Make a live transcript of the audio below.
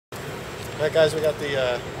Alright guys, we got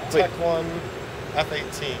the Techone F-18.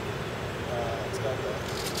 It's got the...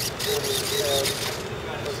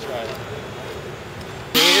 Let's try it.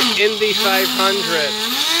 Indy 500.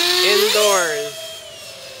 Indoors.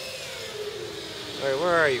 Alright,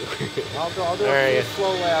 where are you? I'll do a few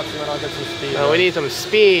slow laps and then I'll get some speed. Oh, we need some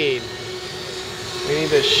speed. We need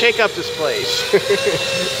to shake up this place.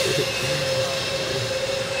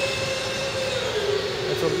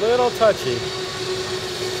 It's a little touchy.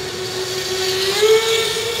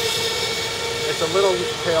 It's a little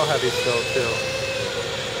tail heavy still too.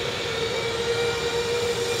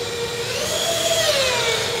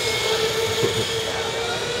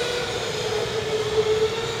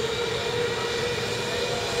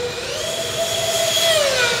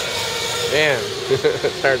 Man,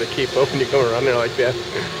 it's hard to keep up when you go around there like that.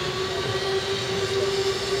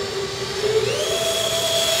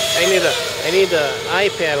 I need the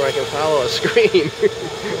iPad where I can follow a screen.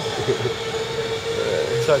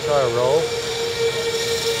 So I try to roll.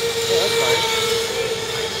 Yeah, that's fine.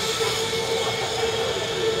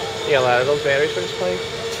 You got a lot of those batteries for this plane?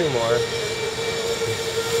 2 more.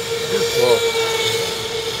 Whoa.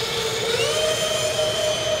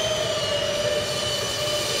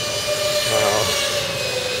 Wow.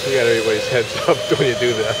 You got everybody's heads up when you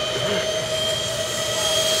do that.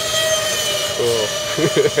 Cool.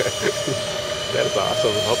 That's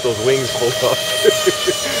awesome. I hope those wings hold up.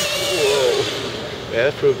 Whoa. Yeah,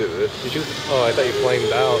 that proved it. Did you? Oh, I thought you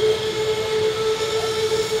flamed out.